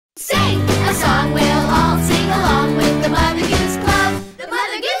Sing a song we'll all sing along with the Mother Goose Club. The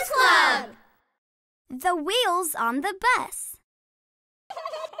Mother Goose Club. The wheels on the bus.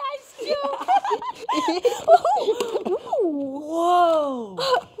 Nice joke. Whoa!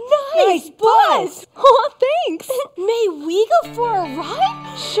 Nice bus. Oh, thanks. May we go for a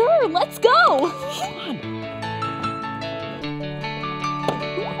ride? Sure, let's go.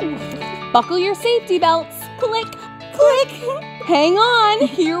 Buckle your safety belts. Click, click. Hang on,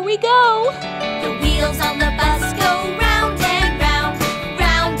 here we go. The wheels on the bus go round and round,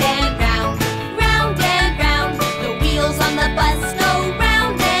 round and round, round and round. The wheels on the bus go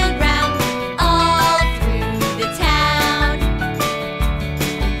round and round, all through the town.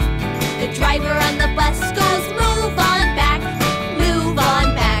 The driver on the bus goes move on back, move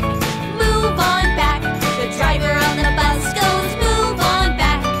on back, move on back. The driver on the bus goes move on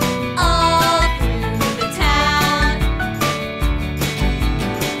back, all through the town.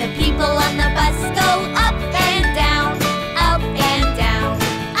 The people on the bus go up and down, up and down,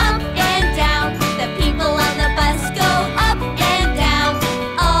 up and down. The people on the bus go up and down,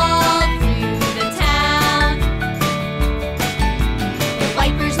 all through the town. The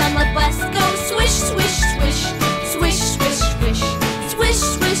wipers on the bus go swish, swish, swish, swish, swish, swish, swish,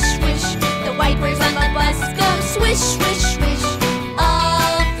 swish, swish. The wipers on the bus go swish, swish, swish,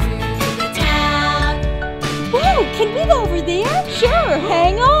 all through the town. Whoa, can we go over there? Sure,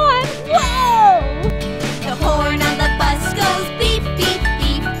 hang on. Whoa! The horn on the bus goes beep, beep,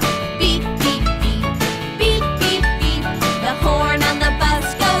 beep, beep, beep, beep, beep, beep, beep. The horn on the bus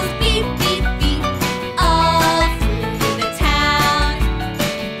goes beep, beep, beep, all through the town.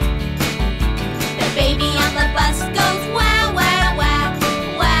 The baby on the bus goes wow, wow, wow,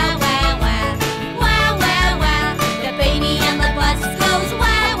 wow, wow, wow, wow, wow, wow. The baby on the bus goes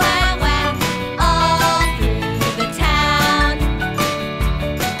wow, wow, wow, all through the town.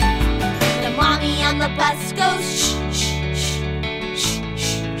 The mommy on the bus goes shh, shh, shh,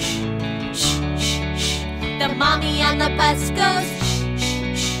 shh, shh, shh, shh, shh. The mommy on the bus goes shh,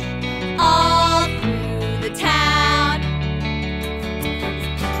 shh, shh, all